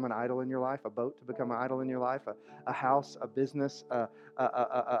to become an idol in your life, a boat to become an idol in your life, a house, a business,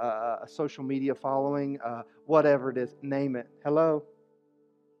 a social media following, whatever it is, name it. Hello?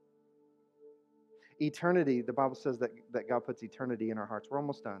 Eternity, the Bible says that God puts eternity in our hearts. We're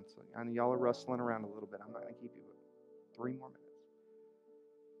almost done. So I know y'all are rustling around a little bit. I'm not going to keep you 3 more minutes.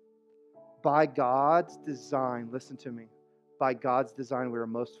 By God's design, listen to me. By God's design, we are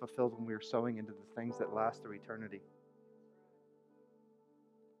most fulfilled when we are sowing into the things that last through eternity.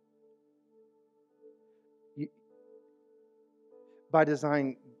 By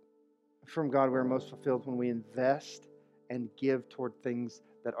design from God, we are most fulfilled when we invest and give toward things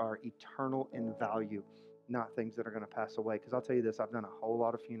that are eternal in value, not things that are going to pass away. Because I'll tell you this, I've done a whole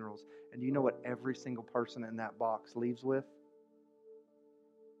lot of funerals, and you know what every single person in that box leaves with?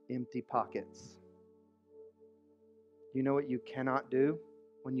 Empty pockets. You know what you cannot do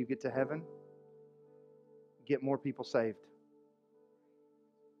when you get to heaven? Get more people saved.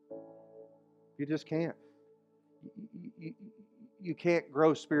 You just can't. You can't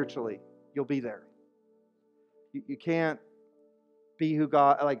grow spiritually. You'll be there. You can't be who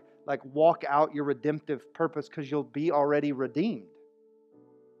God, like walk out your redemptive purpose, because you'll be already redeemed.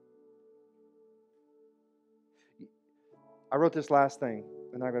 I wrote this last thing,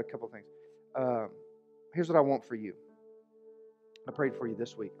 and I've got a couple things. Here's what I want for you. I prayed for you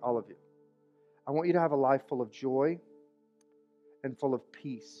this week, all of you. I want you to have a life full of joy and full of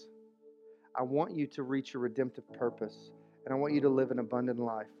peace. I want you to reach your redemptive purpose, and I want you to live an abundant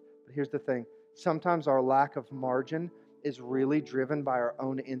life. But here's the thing. Sometimes our lack of margin is really driven by our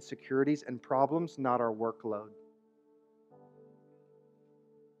own insecurities and problems, not our workload.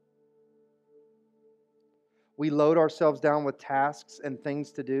 We load ourselves down with tasks and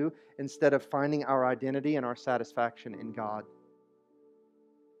things to do instead of finding our identity and our satisfaction in God.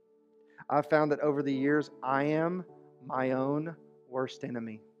 I've found that over the years, I am my own worst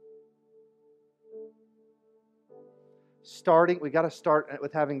enemy. We got to start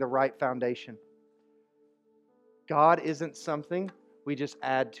with having the right foundation. God isn't something we just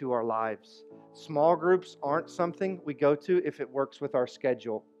add to our lives. Small groups aren't something we go to if it works with our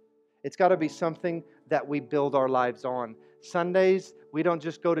schedule. It's got to be something that we build our lives on. Sundays, we don't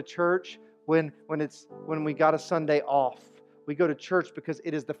just go to church when we got a Sunday off. We go to church because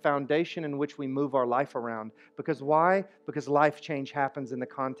it is the foundation in which we move our life around. Because why? Because life change happens in the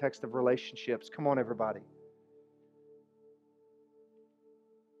context of relationships. Come on, everybody.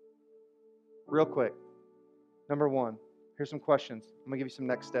 Real quick. Number one, here's some questions. I'm going to give you some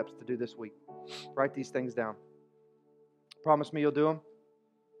next steps to do this week. Write these things down. Promise me you'll do them?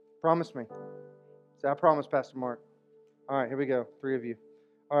 Promise me. Say, I promise, Pastor Mark. All right, here we go. 3 of you.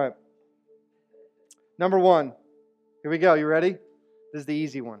 All right. Number one. Here we go. You ready? This is the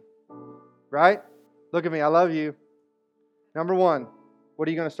easy one. Right? Look at me. I love you. Number one. What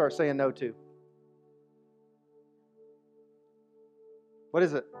are you going to start saying no to? What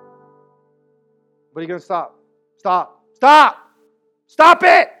is it? What are you going to stop? Stop. Stop. Stop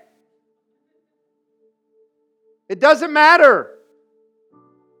it. It doesn't matter.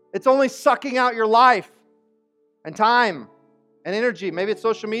 It's only sucking out your life and time and energy. Maybe it's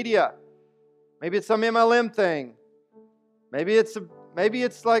social media. Maybe it's some MLM thing. Maybe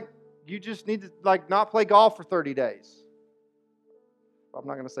it's like you just need to not play golf for 30 days. I'm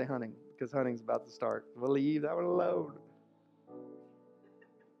not going to say hunting because hunting's about to start. We'll leave that one alone.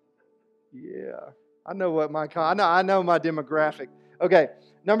 Yeah. I know my demographic. Okay,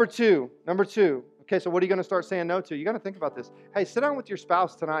 number two. Okay, so what are you going to start saying no to? You got to think about this. Hey, sit down with your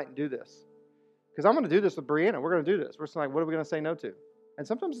spouse tonight and do this. Because I'm going to do this with Brianna. We're going to do this. We're just like, what are we going to say no to? And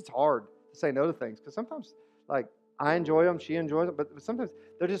sometimes it's hard to say no to things. Because sometimes, I enjoy them, she enjoys them. But sometimes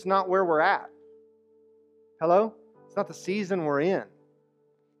they're just not where we're at. Hello? It's not the season we're in.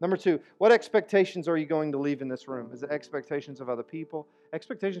 Number two, what expectations are you going to leave in this room? Is it expectations of other people?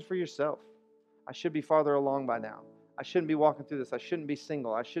 Expectations for yourself. I should be farther along by now. I shouldn't be walking through this. I shouldn't be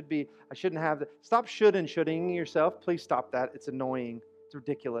single. I shouldn't have the. Stop shoulding yourself. Please stop that. It's annoying. It's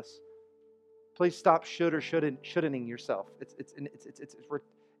ridiculous. Please stop shoulding yourself.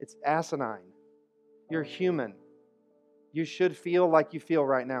 It's asinine. You're human. You should feel like you feel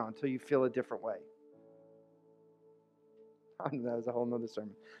right now until you feel a different way. That was a whole nother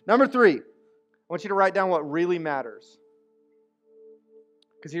sermon. Number 3, I want you to write down what really matters.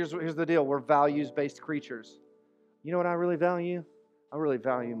 Because here's the deal. We're values-based creatures. You know what I really value? I really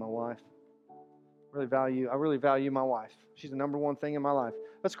value my wife. I really value my wife. She's the number one thing in my life.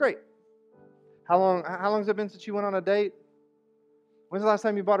 That's great. How long has it been since you went on a date? When's the last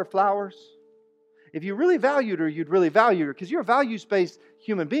time you bought her flowers? If you really valued her, you'd really value her because you're a values-based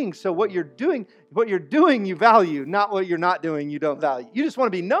human being. So what you're doing, you value, not what you're not doing, you don't value. You just want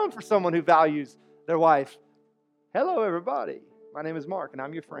to be known for someone who values their wife. Hello, everybody. My name is Mark, and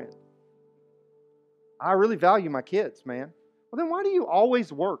I'm your friend. I really value my kids, man. Well, then why do you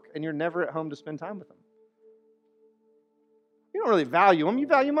always work and you're never at home to spend time with them? You don't really value them. You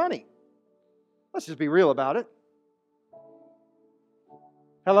value money. Let's just be real about it.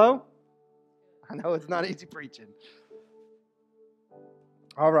 Hello? I know it's not easy preaching.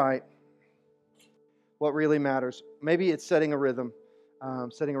 All right. What really matters? Maybe it's setting a rhythm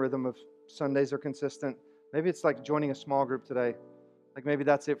of Sundays are consistent. Maybe it's like joining a small group today. Like maybe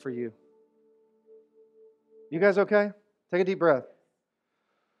that's it for you. You guys okay? Take a deep breath.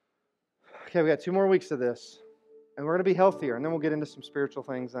 Okay, we got 2 more weeks of this. And we're going to be healthier. And then we'll get into some spiritual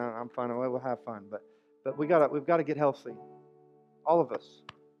things. I'm fine. We'll have fun. But we've got to get healthy. All of us.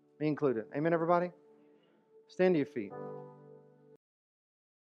 Me included. Amen, everybody? Stand to your feet.